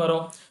என் அப்படின்னு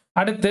வரும்.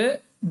 அடுத்து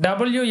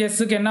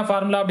டபிள்யூஎஸ்க்கு என்ன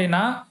ஃபார்முலா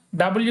அப்படின்னா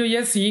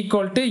WS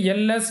equal to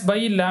LS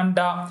by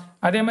lambda.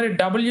 அதே மாதிரி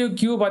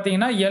டபிள்யூக்யூ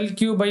பார்த்தீங்கன்னா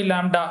எல்கியூ பை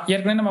லாம்டா.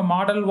 ஏற்கனவே நம்ம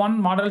மாடல்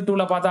 1 மாடல்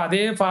 2ல பார்த்தா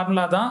அதே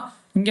ஃபார்முலா தான்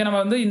இங்கே நம்ம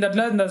வந்து இந்த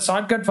இடத்துல இந்த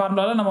ஷார்ட்கட்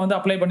ஃபார்முலாவில் நம்ம வந்து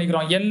அப்ளை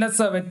பண்ணிக்கிறோம்.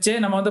 எல்எஸ்ஸை வச்சே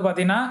நம்ம வந்து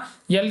பார்த்தீங்கன்னா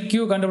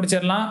எல்கியூ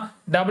கண்டுபிடிச்சிடலாம்,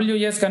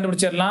 டபிள்யூஎஸ்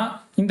கண்டுபிடிச்சிடலாம்.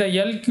 இந்த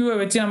எல்கியூவை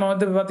வச்சு நம்ம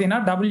வந்து பார்த்தீங்கன்னா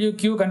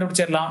டபிள்யூக்யூ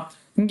கண்டுபிடிச்சிடலாம்.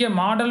 இங்கே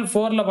மாடல்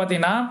 4ல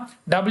பார்த்தீங்கன்னா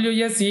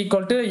WS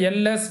equal to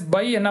LS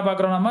by என்ன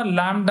பார்க்குறோம் நம்ம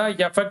லாம்டா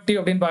எஃபெக்டிவ்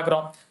அப்படின்னு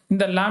பார்க்குறோம்.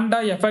 இந்த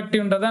லாம்டா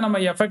எஃபெக்டிவ்ன்றதை நம்ம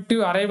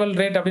எஃபெக்டிவ் அரைவல்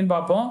ரேட் அப்படின்னு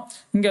பார்ப்போம்.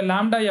 இங்கே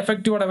லாம்டா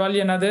எஃபெக்டிவோட வேல்யூ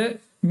என்னது,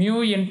 mu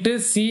into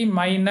C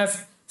minus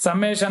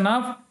summation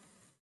of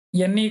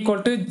n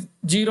equal to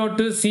 0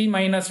 to C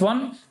minus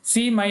 1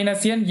 C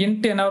minus n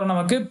into என்ன வரும்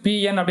நமக்கு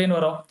பிஎன் அப்படின்னு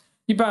வரும்.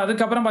 இப்போ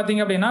அதுக்கப்புறம்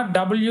பார்த்தீங்க அப்படின்னா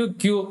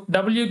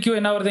டபிள்யூக்யூ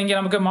என்ன வருது இங்கே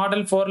நமக்கு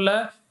model 4ல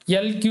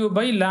LQ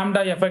by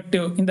lambda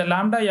effective. இந்த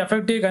லாம்டா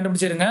எஃபெக்டிவ்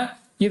கண்டுபிடிச்சிருங்க.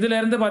 இதுல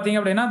இருந்து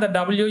பார்த்தீங்க அப்படின்னா இந்த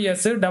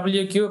டபிள்யூஎஸ்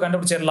டபிள்யூக்யூ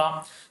கண்டுபிடிச்சிடலாம்.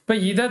 இப்போ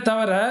இதை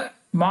தவிர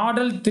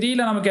மாடல்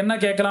 3ல நமக்கு என்ன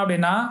கேட்கலாம்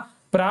அப்படின்னா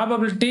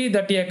probability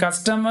that A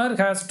customer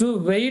has to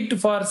wait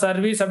for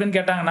service அப்படின்னு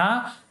கேட்டாங்கன்னா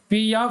P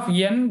of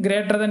n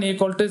greater than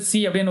equal to C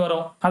அப்படின்னு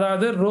வரும்.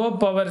 அதாவது row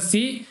power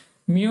C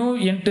mu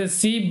into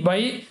C by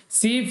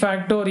C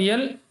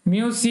factorial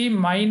mu C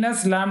minus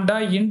lambda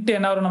into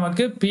என்ன வரும்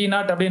நமக்கு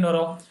P0 அப்படின்னு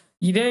வரும்.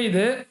 இதே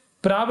இது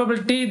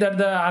probability that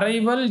the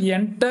arrival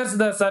enters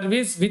the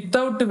service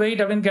without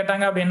wait அப்படின்னு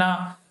கேட்டாங்க அப்படின்னா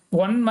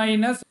 1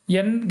 minus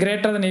n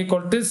greater than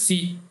equal to C.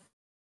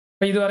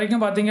 இது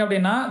வரைக்கும் பார்த்தீங்க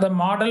அப்படின்னா இந்த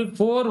மாடல்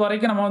 4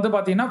 வரைக்கும் நம்ம வந்து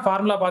பார்த்தீங்கன்னா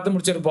ஃபார்முலா பார்த்து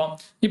முடிச்சிருப்போம்.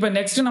 இப்போ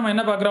நெக்ஸ்ட் நம்ம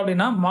என்ன பார்க்குறோம்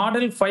அப்படின்னா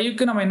மாடல்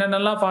 5க்கு நம்ம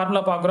என்னென்னலாம்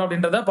ஃபார்முலா பார்க்குறோம்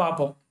அப்படின்றத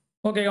பார்ப்போம்.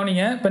 ஓகே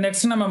கவனிங்க. இப்போ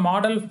நெக்ஸ்ட் நம்ம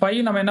மாடல்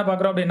 5 நம்ம என்ன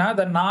பார்க்குறோம் அப்படின்னா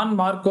இந்த நான்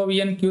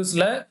மார்க்கோவியன்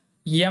கியூஸ்ல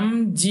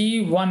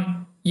MG1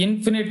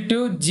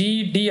 இன்ஃபினிட்டிவ்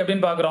GD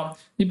அப்படின்னு பார்க்குறோம்.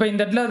 இப்போ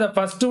இந்த இடத்துல இந்த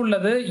ஃபர்ஸ்ட்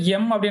உள்ளது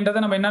M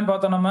அப்படின்றத நம்ம என்னன்னு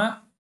பார்த்தோம், நம்ம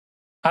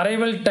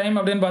அரைவல் டைம்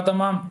அப்படின்னு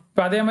பார்த்தோமா.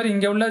 இப்போ அதே மாதிரி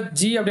இங்கே உள்ள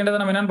G அப்படின்றத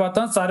நம்ம என்னன்னு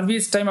பார்த்தோம்,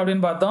 சர்வீஸ் டைம்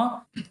அப்படின்னு பார்த்தோம்.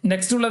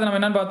 நெக்ஸ்ட் உள்ளது நம்ம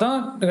என்னன்னு பார்த்தோம்,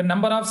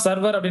 நம்பர் ஆஃப்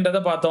சர்வர்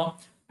அப்படின்றத பார்த்தோம்.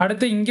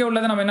 அடுத்து இங்கே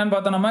உள்ளது நம்ம என்னன்னு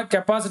பார்த்தோம், நம்ம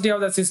கெப்பாசிட்டி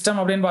ஆஃப் த சிஸ்டம்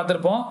அப்படின்னு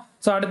பார்த்துருப்போம்.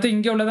 ஸோ அடுத்து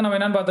இங்கே உள்ளது நம்ம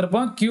என்னன்னு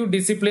பார்த்துருப்போம், கியூ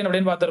டிசிப்ளின்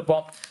அப்படின்னு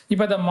பார்த்துருப்போம்.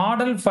 இப்போ இந்த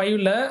மாடல்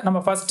 5ல நம்ம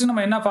ஃபர்ஸ்ட்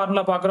நம்ம என்ன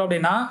ஃபார்முலா பார்க்குறோம்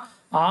அப்படின்னா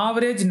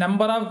average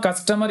number of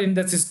customer in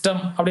the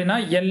system அப்படின்னா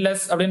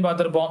எல்எஸ் அப்படின்னு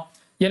பார்த்துருப்போம்.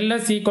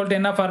 எல்எஸ் ஈக்குவல்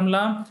டு என்ன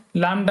formula,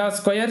 lambda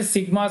square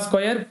sigma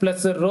square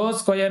plus rho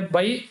square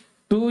by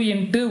 2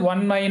 into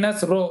 1 minus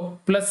row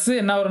plus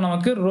என்ன வரும்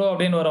நமக்கு ரோ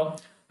அப்படின்னு வரும்.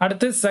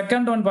 அடுத்து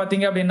செகண்ட் ஒன்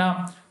பார்த்தீங்க அப்படின்னா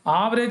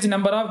average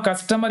number of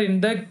customer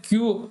in the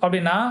Q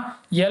அப்படின்னா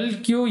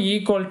LQ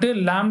equal to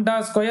lambda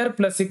square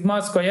plus sigma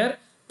square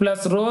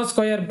plus rho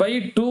square by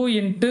 2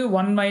 into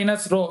 1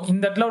 minus row.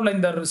 இந்த இடத்துல உள்ள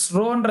இந்த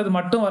ரோன்றது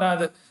மட்டும்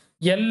வராது.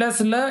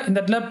 எல்எஸ்ல இந்த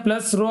இடத்துல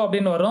பிளஸ் ரோ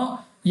அப்படின்னு வரும்,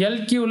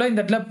 எல்கியூல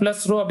இந்த இடத்துல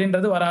பிளஸ் ரோ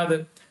அப்படின்றது வராது.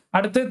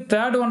 அடுத்து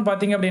தேர்ட் ஒன்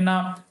பார்த்தீங்க அப்படின்னா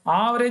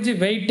average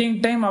waiting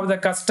time of the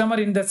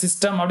customer in the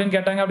system அப்படின்னு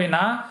கேட்டாங்க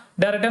அப்படின்னா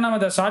டைரக்டாக நம்ம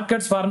இந்த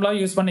ஷார்ட்கட்ஸ் ஃபார்முலா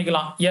யூஸ்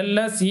பண்ணிக்கலாம்.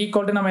 எல்எஸ்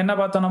ஈக்குவல் டு நம்ம என்ன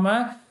பார்த்தோம், நம்ம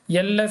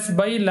எல்எஸ்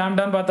பை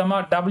லாம்டான்னு பார்த்தோமா,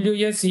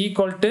 WS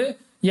equal to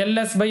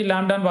LS by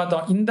லாம்டான்னு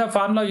பார்த்தோம். இந்த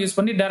ஃபார்முலா யூஸ்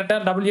பண்ணி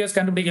டைரக்டாக டபிள்யூஎஸ்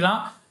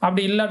கண்டுபிடிக்கலாம்.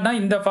 அப்படி இல்லாட்டினா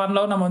இந்த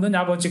ஃபார்முலாவை நம்ம வந்து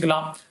ஞாபகம்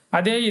வச்சுக்கலாம்.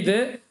 அதே இது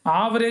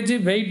average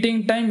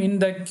waiting time in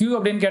the Q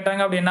அப்படின்னு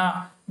கேட்டாங்க அப்படின்னா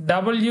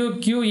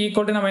WQ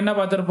equal to நம்ம என்ன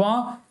பார்த்திருப்போம்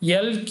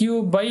LQ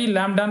by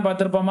lambda ன்னு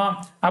பார்த்திருப்போமா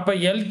அப்ப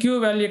LQ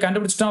வேல்யூ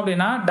கண்டுபிடிச்சிட்டோம்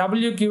அப்படினா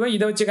WQ வை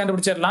இத வச்சு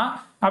கண்டுபிடிச்சிரலாம்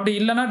அப்படி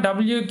இல்லனா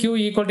WQ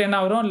equal to என்ன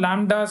வரும்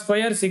lambda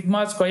square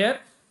sigma square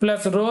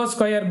plus rho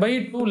square by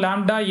 2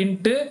 lambda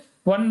into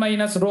 1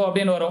 minus rho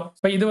அப்படினு வரும்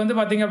இப்ப இது வந்து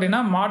பாத்தீங்க அப்படினா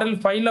மாடல்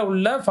 5 ல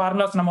உள்ள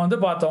ஃபார்முலாஸ் நம்ம வந்து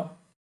பார்த்தோம்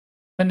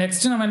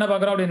நெக்ஸ்ட் நம்ம என்ன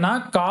பார்க்கறோம் அப்படினா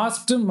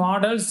காஸ்ட்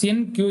மாடல்ஸ்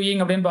இன்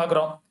queuing அப்படினு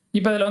பார்க்கறோம்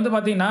இப்போ இதுல வந்து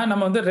பாத்தீங்கன்னா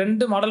நம்ம வந்து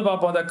ரெண்டு மாடல்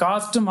பார்ப்போம் the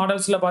காஸ்ட்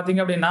மாடல்ஸ்ல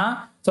பாத்தீங்க அப்படினா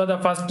so the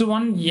first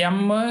one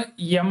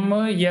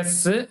MS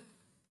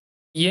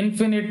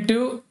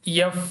infinitive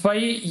fi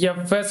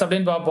fs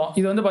அப்படினு பார்ப்போம்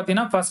இது வந்து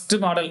பாத்தீங்கன்னா ஃபர்ஸ்ட்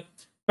மாடல்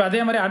இப்போ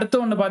அதே மாதிரி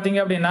அடுத்த ஒன்னு பாத்தீங்க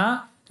அப்படினா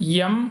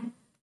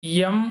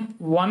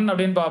m1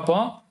 அப்படினு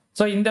பார்ப்போம்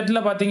சோ இந்த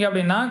இடத்துல பாத்தீங்க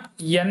அப்படினா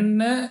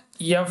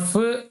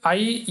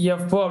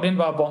nfifo அப்படினு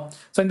பார்ப்போம்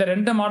சோ இந்த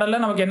ரெண்டு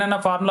மாடல்ல நமக்கு என்னென்ன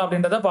ஃபார்முலா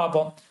அப்படின்றத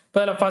பார்ப்போம் இப்போ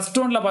இதுல ஃபர்ஸ்ட்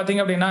ஒன்ல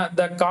பாத்தீங்க அப்படினா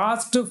the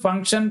cost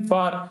function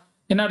for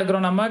என்ன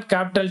எடுக்கறோம் நம்ம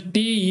capital T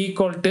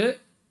equal to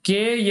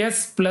ks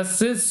plus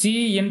c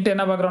into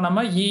என்ன பார்க்கறோம்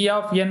நம்ம e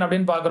of n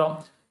அப்படினு பார்க்கறோம்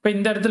இப்போ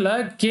இந்த இடத்துல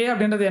k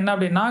அப்படின்றது என்ன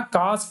அப்படினா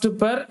cost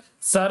per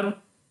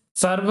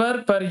server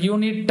per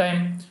unit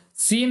time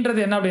c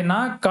ன்றது என்ன அப்படினா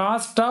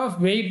cost of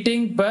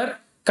waiting per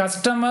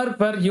customer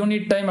per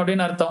unit time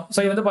அப்படினு அர்த்தம் சோ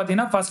இது வந்து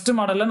பாத்தீங்கன்னா ஃபர்ஸ்ட்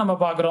மாடல்ல நம்ம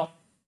பார்க்கறோம்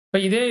இப்போ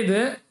இதே இது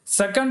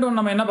செகண்ட் ஒன்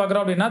நம்ம என்ன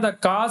பார்க்கறோம் அப்படினா the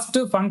cost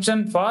function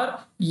for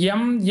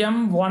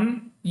mm1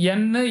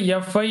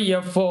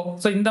 nfifo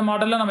so இந்த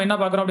மாடல்ல நம்ம என்ன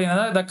பார்க்கறோம்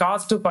அப்படினா the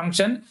cost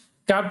function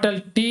capital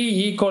T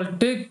equal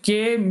to k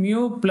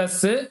mu plus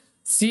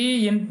c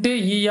into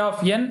e of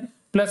n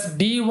plus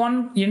d1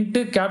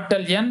 into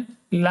capital N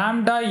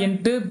lambda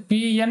into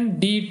pn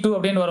d2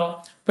 அப்படினு வரும்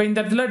இப்போ இந்த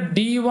இடத்துல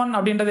d1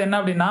 அப்படின்றது என்ன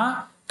அப்படினா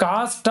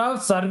cost of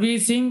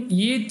servicing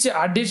each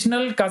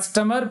additional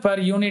customer per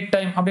unit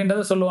time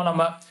அப்படின்றத சொல்லுவோம்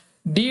நம்ம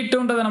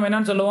d2ன்றதை நம்ம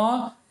என்னன்னு சொல்லுவோம்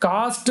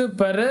cost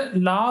per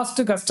last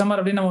customer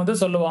அப்படி நம்ம வந்து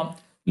சொல்லுவோம்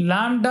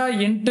lambda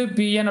into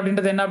pn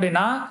அப்படின்றது என்ன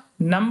அப்படினா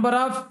number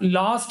of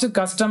last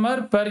customer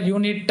per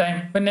unit time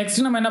இப்போ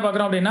நெக்ஸ்ட் நம்ம என்ன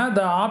பார்க்கறோம் அப்படினா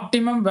the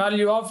optimum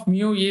value of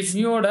mu is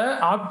mu ஓட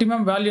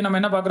optimum value நம்ம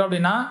என்ன பார்க்கறோம்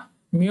அப்படினா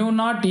mu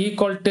not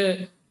equal to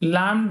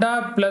lambda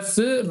plus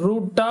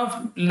root of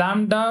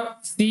lambda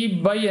c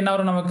by என்ன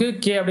வரும் நமக்கு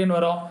k அப்படினு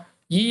வரும்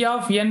e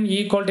of n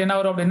equal to என்ன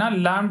வரும் அப்படினா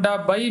lambda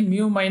by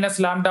mu minus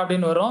lambda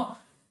அப்படினு வரும்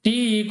t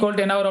equal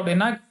to என்ன வரும்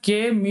அப்படினா k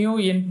mu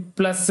in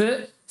plus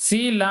c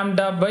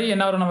lambda by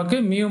என்ன வரும் நமக்கு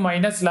mu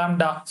minus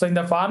lambda சோ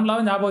இந்த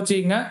ஃபார்முலாவை ஞாபகம்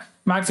வச்சுக்கங்க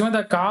மேக்ஸिमम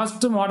இந்த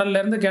காஸ்ட் மாடல்ல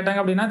இருந்து கேட்டாங்க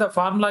அப்படினா இந்த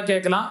ஃபார்முலா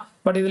கேட்கலாம்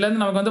பட் இதுல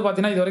இருந்து நமக்கு வந்து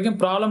பாத்தீங்கன்னா இது வரைக்கும்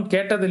ப்ராப்ளம்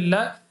கேட்டது இல்ல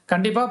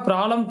கண்டிப்பா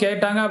ப்ராப்ளம்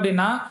கேட்டாங்க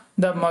அப்படினா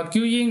இந்த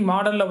queuing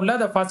மாடல்ல உள்ள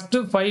the first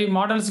 5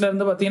 மாடல்ஸ்ல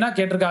இருந்து பாத்தீங்கன்னா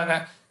கேட்டிருக்காங்க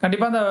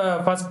கண்டிப்பா இந்த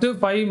first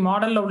 5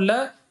 மாடல்ல உள்ள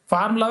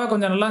ஃபார்முலாவை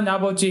கொஞ்சம் நல்லா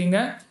ஞாபகம்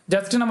வச்சுக்கங்க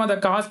ஜஸ்ட் நம்ம அந்த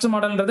காஸ்ட்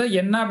மாடல்ன்றது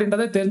என்ன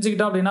அப்படின்றதை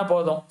தெரிஞ்சுக்கிட்டோம் அப்படினா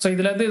போதும் சோ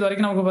இதுல இருந்து இது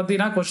வரைக்கும் நமக்கு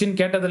பாத்தீங்கன்னா क्वेश्चन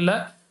கேட்டது இல்ல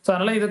சோ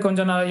அதனால இது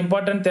கொஞ்சம்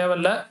இம்பார்ட்டன்ட்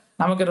தேவையில்ல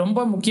நமக்கு ரொம்ப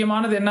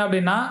முக்கியமானது என்ன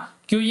அப்படினா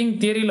queuing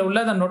தியரியில உள்ள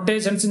the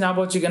notations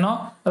ஞாபகம் வச்சுக்கணும்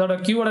அதோட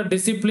q ஓட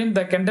டிசிப்ளின்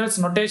the Kendall's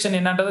notation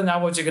என்னன்றதை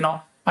ஞாபகம் வச்சுக்கணும்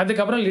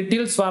அதுக்கு அப்புறம்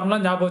little's formula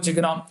ஞாபகம்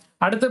வச்சுக்கணும்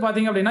அடுத்து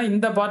பாத்தீங்க அப்படினா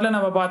இந்த பார்ட்ல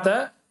நம்ம பார்த்த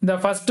இந்த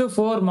first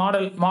 4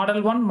 model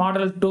model 1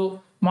 model 2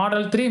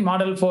 model 3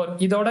 model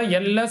 4 இதோட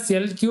ls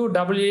lq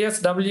ws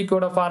wq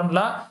ஓட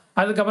ஃபார்முலா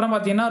அதுக்கு அப்புறம்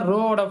பாத்தீங்கன்னா ரோ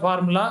ஓட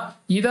ஃபார்முலா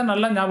இத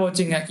நல்லா ஞாபகம்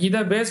வச்சுங்க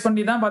இத பேஸ்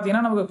பண்ணி தான்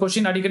பாத்தீங்கன்னா நமக்கு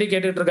क्वेश्चन அடிக்கடி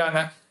கேட்டுட்டு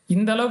இருக்காங்க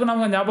இந்த அளவுக்கு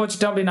நம்ம ஞாபகம்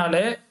வச்சிட்டோம்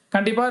அப்படினாலே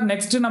கண்டிப்பா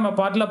நெக்ஸ்ட் நம்ம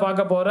பார்ட்ல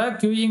பார்க்க போற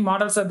queuing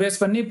மாடல்ஸை பேஸ்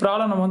பண்ணி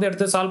ப்ராப்ளம் நம்ம வந்து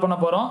எடுத்து சால்வ் பண்ண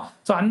போறோம்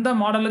சோ அந்த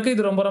மாடலுக்கு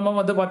இது ரொம்ப ரொம்ப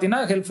வந்து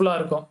பாத்தீங்கன்னா ஹெல்ப்ஃபுல்லா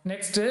இருக்கும்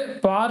நெக்ஸ்ட்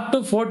பார்ட்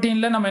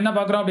 14ல நம்ம என்ன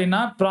பார்க்கறோம்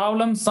அப்படினா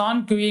ப்ராப்ளம்ஸ்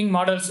ஆன் queuing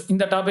மாடல்ஸ்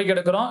இந்த டாபிக்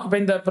எடுக்கிறோம் இப்போ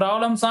இந்த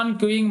ப்ராப்ளம்ஸ் ஆன்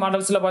queuing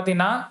மாடல்ஸ்ல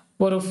பாத்தீங்கன்னா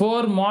ஒரு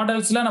 4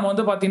 மாடல்ஸ்ல நம்ம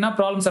வந்து பாத்தீங்கன்னா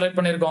ப்ராப்ளம் செலக்ட்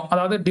பண்ணிருக்கோம்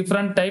அதாவது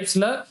டிஃபரண்ட்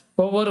டைப்ஸ்ல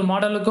ஒவ்வொரு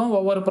மாடலுக்கும்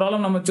ஒவ்வொரு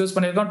ப்ராப்ளம் நம்ம சூஸ்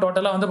பண்ணிருக்கோம்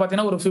டோட்டலா வந்து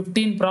பாத்தீங்கன்னா ஒரு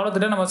 15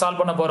 ப்ராப்ளத்தை நம்ம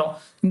சால்வ் பண்ண போறோம்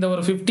இந்த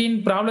ஒரு 15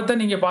 ப்ராப்ளத்தை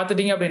நீங்க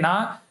பாத்துட்டீங்க அப்படினா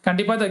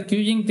கண்டிப்பா இந்த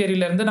queuing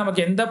தியரியில இருந்து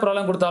நமக்கு எந்த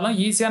ப்ராப்ளம் கொடுத்தாலும்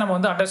ஈஸியா நம்ம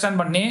வந்து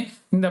அண்டர்ஸ்டாண்ட் பண்ணி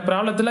இந்த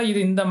ப்ராப்ளத்துல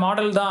இது இந்த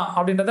மாடல் தான்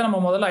அப்படின்றத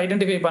நம்ம முதல்ல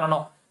ஐடென்டிஃபை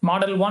பண்ணணும்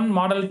மாடல் 1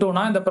 மாடல்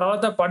 2னா இந்த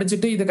ப்ராப்ளத்தை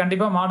படிச்சிட்டு இது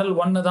கண்டிப்பா மாடல்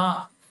 1 தான்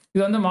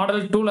இது வந்து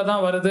மாடல் 2ல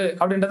தான் வருது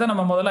அப்படின்றத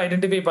நம்ம முதல்ல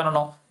ஐடென்டிஃபை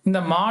பண்ணணும் இந்த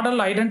மாடல்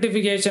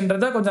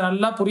ஐடென்டிஃபிகேஷன்றத கொஞ்சம்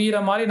நல்லா புரியுற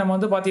மாதிரி நம்ம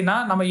வந்து பாத்தீங்கன்னா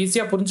நம்ம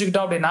ஈஸியா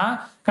புரிஞ்சுக்கிட்டோம் அப்படினா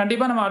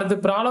கண்டிப்பா நம்ம அடுத்து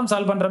ப்ராப்ளம்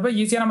சால்வ் பண்றப்ப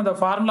ஈஸியா நம்ம இந்த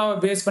ஃபார்முலாவை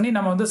பேஸ் பண்ணி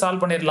நம்ம வந்து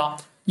சால்வ் பண்ணிரலாம்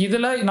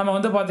இதுல நம்ம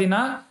வந்து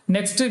பாத்தீங்கன்னா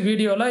நெக்ஸ்ட்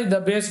வீடியோல இத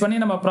பேஸ் பண்ணி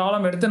நம்ம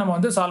ப்ராப்ளம் எடுத்து நம்ம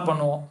வந்து சால்வ்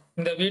பண்ணுவோம்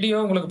இந்த வீடியோ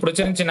உங்களுக்கு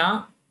பிடிச்சிருந்துச்சுனா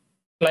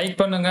லைக்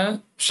பண்ணுங்க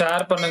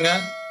ஷேர் பண்ணுங்க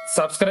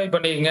சப்ஸ்கிரைப்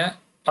பண்ணிக்கங்க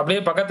அப்படியே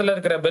பக்கத்துல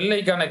இருக்கிற பெல்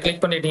ஐகானை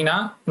கிளிக் பண்ணிட்டீங்கன்னா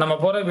நம்ம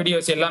போற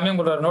வீடியோஸ் எல்லாமே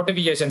உங்களோட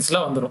நோட்டிபிகேஷன்ஸ்ல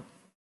வந்துரும்